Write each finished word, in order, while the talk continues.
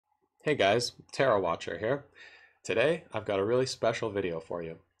Hey guys, Terra Watcher here. Today I've got a really special video for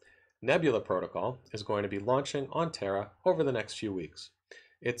you. Nebula Protocol is going to be launching on Terra over the next few weeks.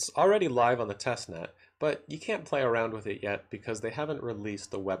 It's already live on the testnet, but you can't play around with it yet because they haven't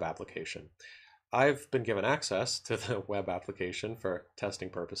released the web application. I've been given access to the web application for testing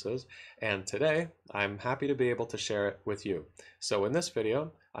purposes, and today I'm happy to be able to share it with you. So in this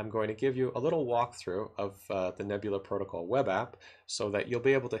video, I'm going to give you a little walkthrough of the Nebula Protocol web app so that you'll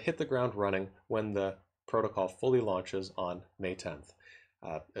be able to hit the ground running when the protocol fully launches on May 10th.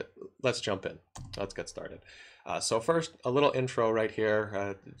 Uh, let's jump in. Let's get started. So first, a little intro right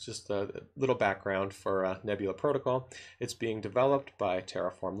here, just a little background for Nebula Protocol. It's being developed by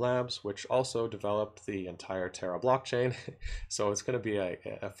Terraform Labs, which also developed the entire Terra blockchain. So it's going to be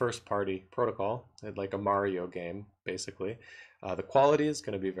a first-party protocol, like a Mario game, basically. The quality is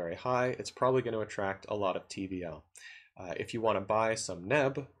going to be very high. It's probably going to attract a lot of TVL. If you want to buy some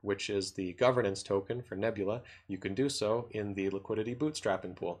NEB, which is the governance token for Nebula, you can do so in the liquidity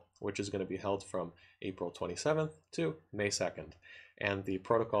bootstrapping pool, which is going to be held from April 27th to May 2nd. And the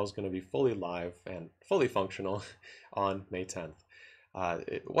protocol is going to be fully live and fully functional on May 10th.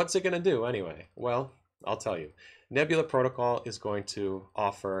 What's it going to do anyway? Well, I'll tell you. Nebula Protocol is going to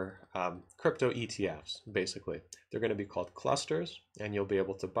offer crypto ETFs, basically. They're going to be called clusters, and you'll be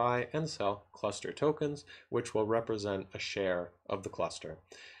able to buy and sell cluster tokens, which will represent a share of the cluster.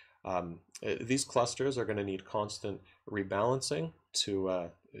 These clusters are going to need constant rebalancing to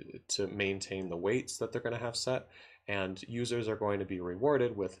maintain the weights that they're going to have set, and users are going to be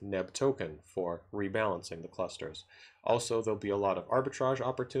rewarded with NEB token for rebalancing the clusters. Also, there'll be a lot of arbitrage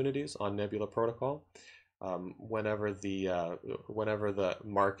opportunities on Nebula Protocol. Whenever the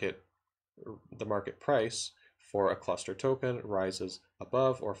market price for a cluster token rises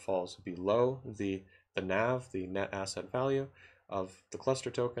above or falls below the NAV, the net asset value of the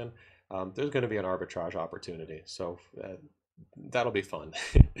cluster token, there's going to be an arbitrage opportunity. So that'll be fun.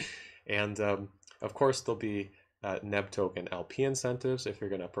 And of course, there'll be NEB token LP incentives if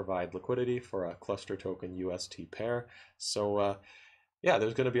you're going to provide liquidity for a cluster token UST pair. So yeah,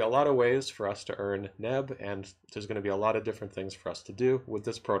 there's going to be a lot of ways for us to earn NEB, and there's going to be a lot of different things for us to do with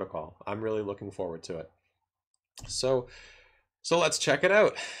this protocol. I'm really looking forward to it. So let's check it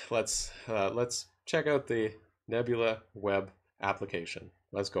out. Let's check out the Nebula web application.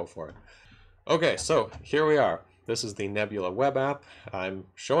 Let's go for it. Okay, so here we are. This is the Nebula web app. I'm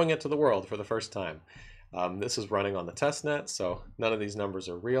showing it to the world for the first time. This is running on the testnet, so none of these numbers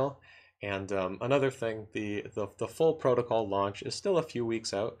are real. And another thing, the full protocol launch is still a few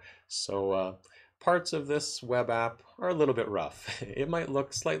weeks out, so parts of this web app are a little bit rough. It might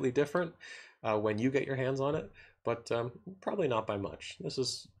look slightly different when you get your hands on it, but probably not by much. This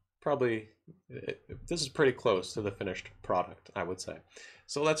is pretty close to the finished product, I would say.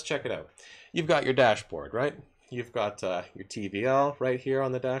 So let's check it out. You've got your dashboard, right? You've got your TVL right here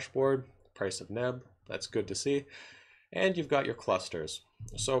on the dashboard, price of NEB, that's good to see. And you've got your clusters.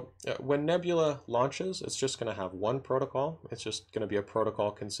 So when Nebula launches, it's just going to have one protocol. It's just going to be a protocol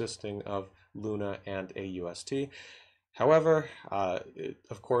consisting of Luna and AUST. However,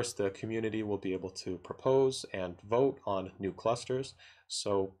 of course, the community will be able to propose and vote on new clusters.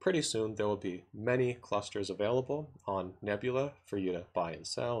 So pretty soon there will be many clusters available on Nebula for you to buy and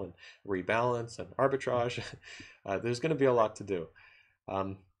sell and rebalance and arbitrage. There's going to be a lot to do.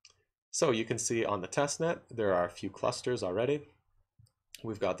 So you can see on the testnet, there are a few clusters already.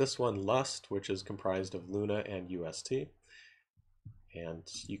 We've got this one, Lust, which is comprised of Luna and UST. And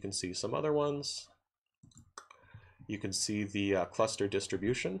you can see some other ones. You can see the cluster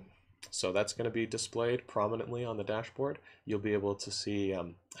distribution. So that's going to be displayed prominently on the dashboard. You'll be able to see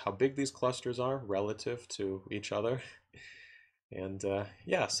how big these clusters are relative to each other. And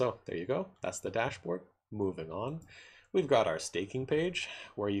yeah, so there you go. That's the dashboard. Moving on. We've got our staking page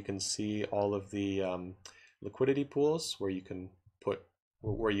where you can see all of the liquidity pools where you can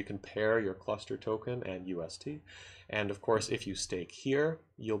pair your cluster token and UST. And of course, if you stake here,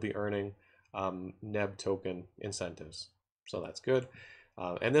 you'll be earning NEB token incentives. So that's good.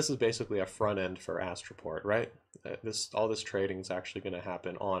 And this is basically a front end for Astroport, right? All this trading is actually going to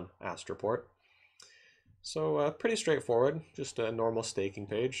happen on Astroport. So pretty straightforward, just a normal staking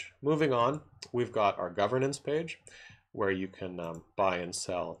page. Moving on, we've got our governance page where you can buy and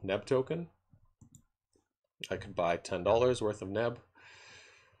sell NEB token. I could buy $10 worth of NEB,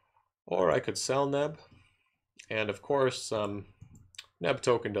 or I could sell NEB. And of course, NEB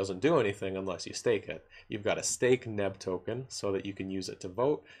token doesn't do anything unless you stake it. You've got to stake NEB token so that you can use it to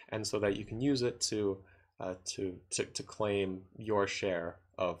vote and so that you can use it to claim your share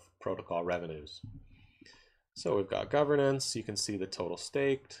of protocol revenues. So we've got governance. You can see the total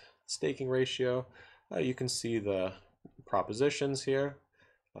staked. staking ratio. You can see the propositions here.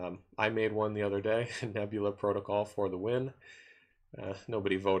 I made one the other day, Nebula Protocol for the win.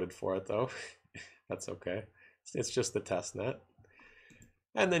 Nobody voted for it though. That's okay. It's just the test net.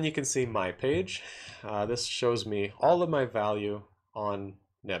 And then you can see my page. This shows me all of my value on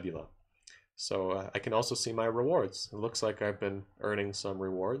Nebula. So I can also see my rewards. It looks like I've been earning some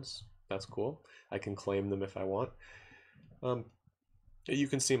rewards. That's cool. I can claim them if I want. You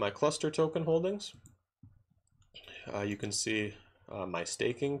can see my cluster token holdings. You can see my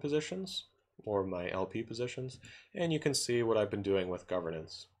staking positions or my LP positions, and you can see what I've been doing with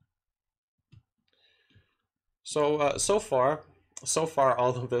governance. So so far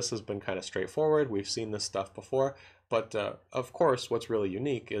all of this has been kind of straightforward. We've seen this stuff before, but of course what's really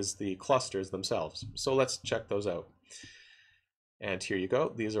unique is the clusters themselves. So let's check those out. And here you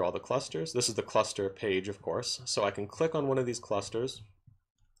go. These are all the clusters. This is the cluster page, of course. So I can click on one of these clusters,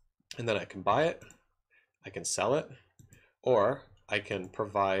 and then I can buy it, I can sell it, or I can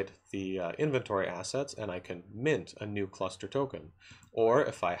provide the inventory assets and I can mint a new cluster token. Or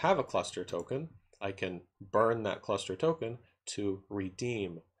if I have a cluster token, I can burn that cluster token to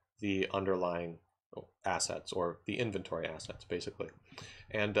redeem the underlying assets, or the inventory assets basically.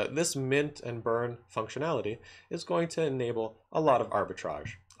 And this mint and burn functionality is going to enable a lot of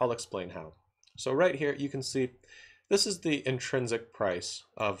arbitrage. I'll explain how. So right here you can see this is the intrinsic price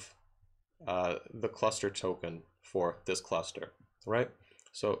of the cluster token for this cluster, right?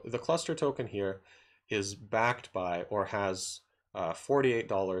 So the cluster token here is backed by, or has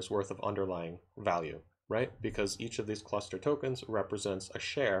 $48 worth of underlying value, right? Because each of these cluster tokens represents a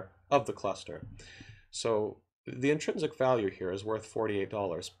share of the cluster. So the intrinsic value here is worth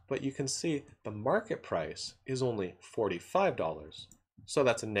 $48, but you can see the market price is only $45. So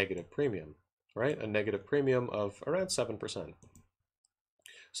that's a negative premium, right? A negative premium of around 7%.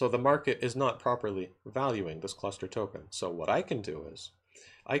 So the market is not properly valuing this cluster token. So what I can do is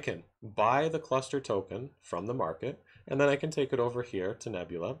I can buy the cluster token from the market, and then I can take it over here to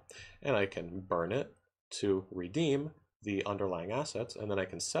Nebula, and I can burn it to redeem the underlying assets, and then I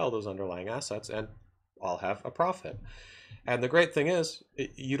can sell those underlying assets, and I'll have a profit. And the great thing is,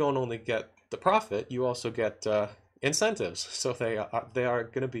 you don't only get the profit, you also get incentives. So they are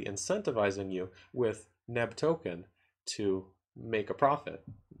going to be incentivizing you with Neb token to make a profit,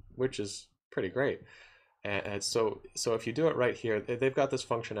 which is pretty great. And so if you do it right here, they've got this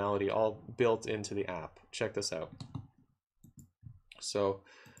functionality all built into the app. Check this out. So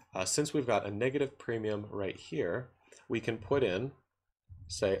since we've got a negative premium right here, we can put in,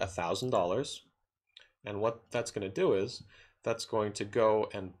 say, $1,000. And what that's going to do is that's going to go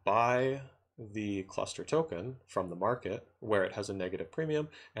and buy the cluster token from the market where it has a negative premium,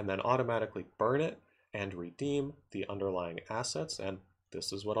 and then automatically burn it and redeem the underlying assets. And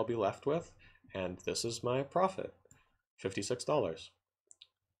this is what I'll be left with. And this is my profit, $56.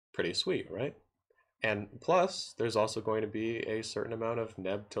 Pretty sweet, right? And plus, there's also going to be a certain amount of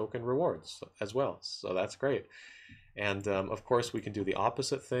Neb token rewards as well. So that's great. And of course, we can do the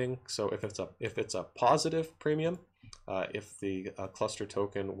opposite thing. So if it's a positive premium, if the cluster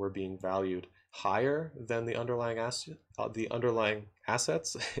token were being valued higher than the underlying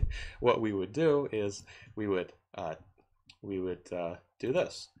assets, what we would do is we would do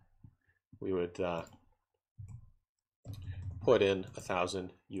this. We would put in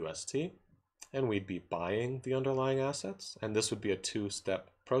 1,000 UST, and we'd be buying the underlying assets. And this would be a two-step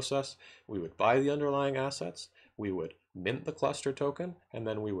process. We would buy the underlying assets, we would mint the cluster token, and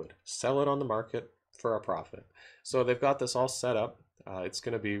then we would sell it on the market for a profit. So they've got this all set up. It's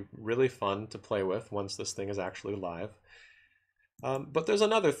going to be really fun to play with once this thing is actually live. But there's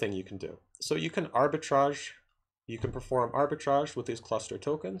another thing you can do. So you can arbitrage. You can perform arbitrage with these cluster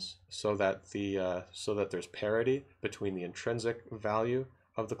tokens so that there's parity between the intrinsic value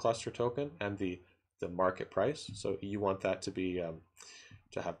of the cluster token and the market price. So you want that to be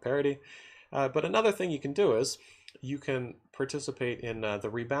to have parity. But another thing you can do is you can participate in the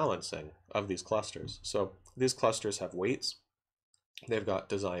rebalancing of these clusters. So these clusters have weights. They've got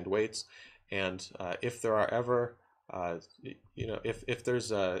designed weights, and if there are ever if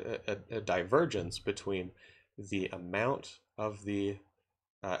there's a divergence between the amount of the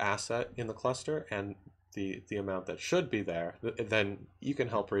asset in the cluster and the amount that should be there, then you can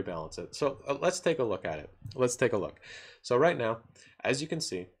help rebalance it. So let's take a look at it. Let's take a look. So right now, as you can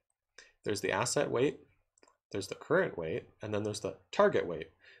see, there's the asset weight, there's the current weight, and then there's the target weight.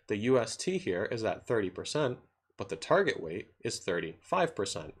 The UST here is at 30%, but the target weight is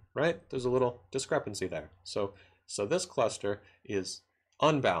 35%, right? There's a little discrepancy there. So this cluster is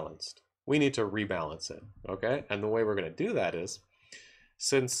unbalanced. We need to rebalance it, okay? And the way we're going to do that is,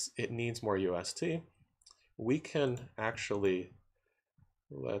 since it needs more UST, we can actually,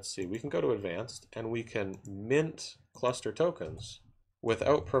 let's see, we can go to advanced and we can mint cluster tokens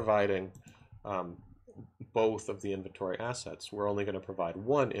without providing both of the inventory assets. We're only going to provide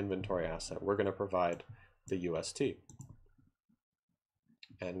one inventory asset. We're going to provide the UST.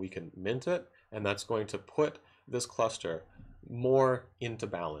 And we can mint it, and that's going to put this cluster more into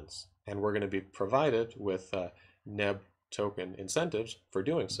balance. And we're going to be provided with NEB token incentives for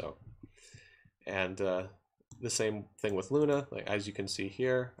doing so. And the same thing with Luna. Like, as you can see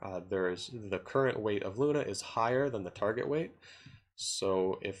here, there's the current weight of Luna is higher than the target weight.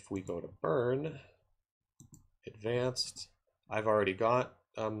 So if we go to burn, advanced, I've already got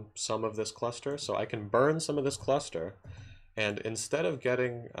some of this cluster, so I can burn some of this cluster, and instead of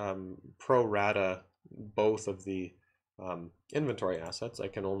getting pro rata both of the inventory assets, I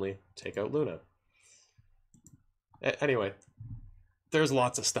can only take out Luna. Anyway, there's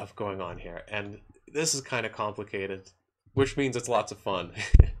lots of stuff going on here, and this is kind of complicated, which means it's lots of fun.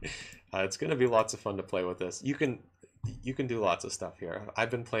 It's going to be lots of fun to play with this. You can do lots of stuff here.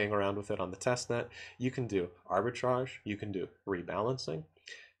 I've been playing around with it on the testnet. You can do arbitrage, you can do rebalancing,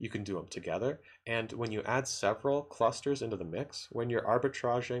 you can do them together. And when you add several clusters into the mix, when you're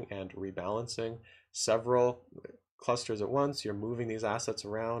arbitraging and rebalancing several clusters at once, you're moving these assets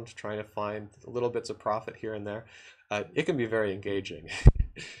around, trying to find little bits of profit here and there. It can be very engaging.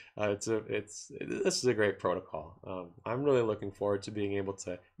 This is a great protocol. I'm really looking forward to being able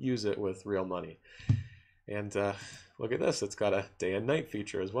to use it with real money. And look at this, it's got a day and night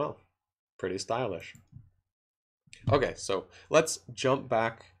feature as well. Pretty stylish. Okay, so let's jump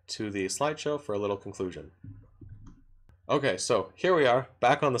back to the slideshow for a little conclusion. Okay, so here we are,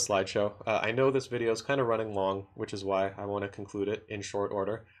 back on the slideshow. I know this video is kind of running long, which is why I want to conclude it in short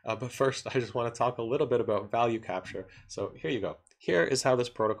order. But first, I just want to talk a little bit about value capture. So here you go. Here is how this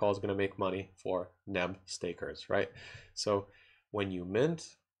protocol is going to make money for NEB stakers, right? So when you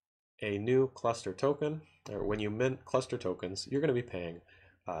mint a new cluster token, or when you mint cluster tokens, you're going to be paying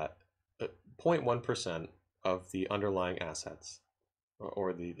 0.1% of the underlying assets,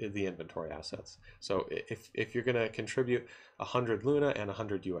 or the inventory assets. So if you're going to contribute 100 Luna and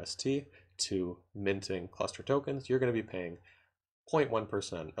 100 UST to minting cluster tokens, you're going to be paying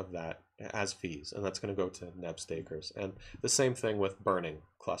 0.1% of that as fees, and that's going to go to NEB stakers. And the same thing with burning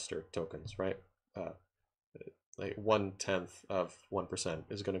cluster tokens, right? Like 1/10 of 1%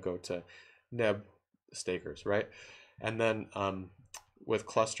 is going to go to NEB stakers, right? And then with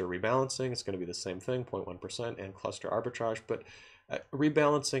cluster rebalancing, it's going to be the same thing, 0.1%, and cluster arbitrage. But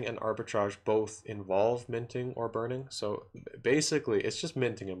rebalancing and arbitrage both involve minting or burning. So basically, it's just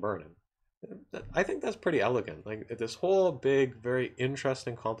minting and burning. I think that's pretty elegant. Like, this whole big, very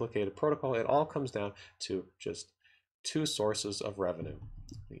interesting, complicated protocol, it all comes down to just two sources of revenue.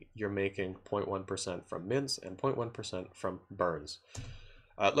 You're making 0.1% from mints and 0.1% from burns.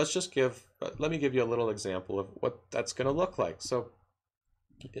 Let me give you a little example of what that's going to look like. So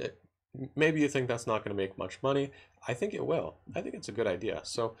maybe you think that's not going to make much money. I think it will. I think it's a good idea.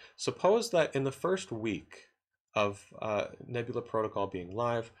 So suppose that in the first week of Nebula Protocol being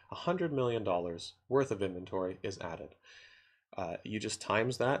live, $100 million worth of inventory is added. You just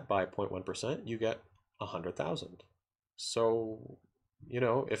times that by 0.1%, you get 100,000. So, you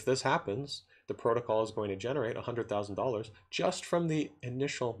know, if this happens, the protocol is going to generate $100,000 just from the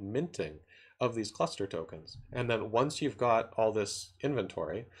initial minting of these cluster tokens. And then once you've got all this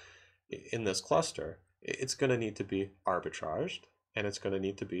inventory in this cluster, it's going to need to be arbitraged, and it's going to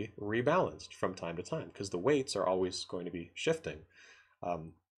need to be rebalanced from time to time, because the weights are always going to be shifting.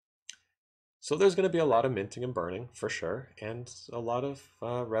 So there's going to be a lot of minting and burning for sure, and a lot of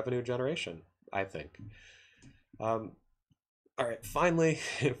revenue generation, I think. All right, finally,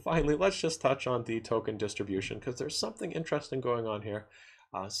 let's just touch on the token distribution, because there's something interesting going on here.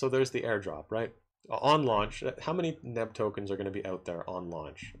 So there's the airdrop, right? On launch, how many NEB tokens are going to be out there on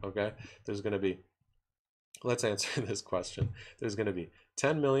launch? Okay, there's going to be, let's answer this question. There's going to be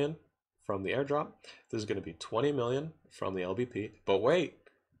 10 million from the airdrop. There's going to be 20 million from the LBP. But wait,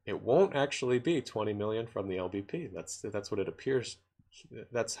 it won't actually be 20 million from the LBP. That's what it appears.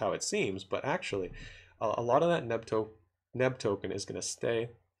 That's how it seems. But actually, a lot of that NEB token is going to stay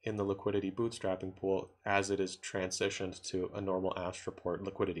in the liquidity bootstrapping pool as it is transitioned to a normal Astroport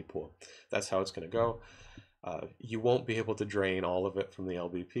liquidity pool. That's how it's going to go. You won't be able to drain all of it from the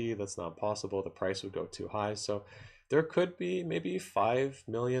LBP. That's not possible. The price would go too high. So there could be maybe 5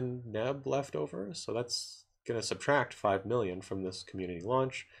 million NEB left over. So that's going to subtract 5 million from this community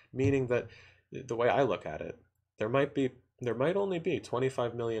launch, meaning that the way I look at it, there might only be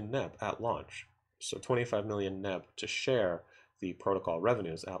 25 million NEB at launch. So 25 million NEB to share the protocol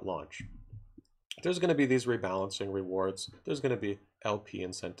revenues at launch. There's going to be these rebalancing rewards. There's going to be LP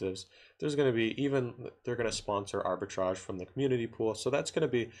incentives. There's going to be they're going to sponsor arbitrage from the community pool. So that's going to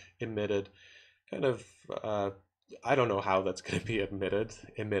be emitted kind of, I don't know how that's going to be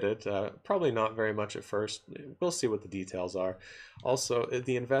emitted. Probably not very much at first. We'll see what the details are. Also,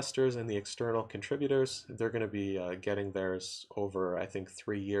 the investors and the external contributors, they're going to be getting theirs over, I think,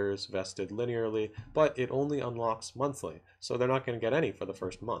 3 years vested linearly, but it only unlocks monthly. So they're not going to get any for the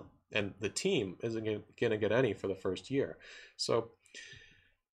first month. And the team isn't going to get any for the first year. So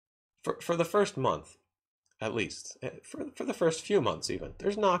for the first month, at least, for the first few months even,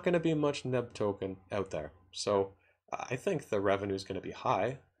 there's not going to be much NEB token out there. So I think the revenue is going to be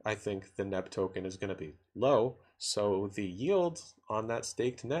high. I think the NEB token is going to be low. So the yield on that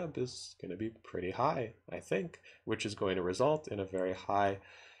staked NEB is going to be pretty high, I think, which is going to result in a very high,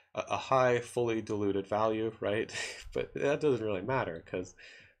 fully diluted value, right? But that doesn't really matter because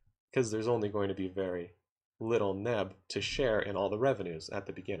there's only going to be very little NEB to share in all the revenues at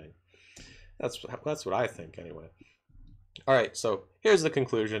the beginning. That's what I think anyway. All right, so here's the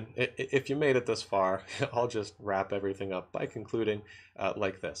conclusion. If you made it this far, I'll just wrap everything up by concluding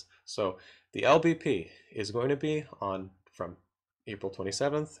like this. So the LBP is going to be on from April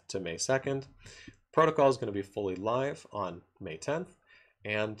 27th to May 2nd. Protocol is going to be fully live on May 10th.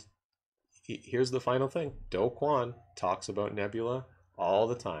 And here's the final thing. Do Kwon talks about Nebula all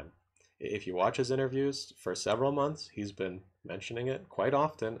the time. If you watch his interviews for several months, he's been mentioning it quite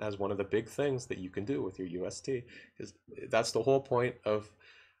often as one of the big things that you can do with your UST. Because that's the whole point of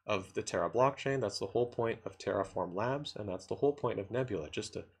the Terra blockchain. That's the whole point of Terraform Labs, and that's the whole point of Nebula,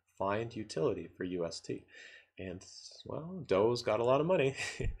 just to find utility for UST. And well, Do's got a lot of money.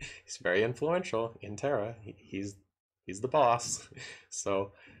 He's very influential in Terra. He's the boss.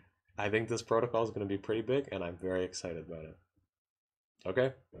 So I think this protocol is going to be pretty big, and I'm very excited about it.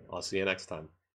 Okay, I'll see you next time.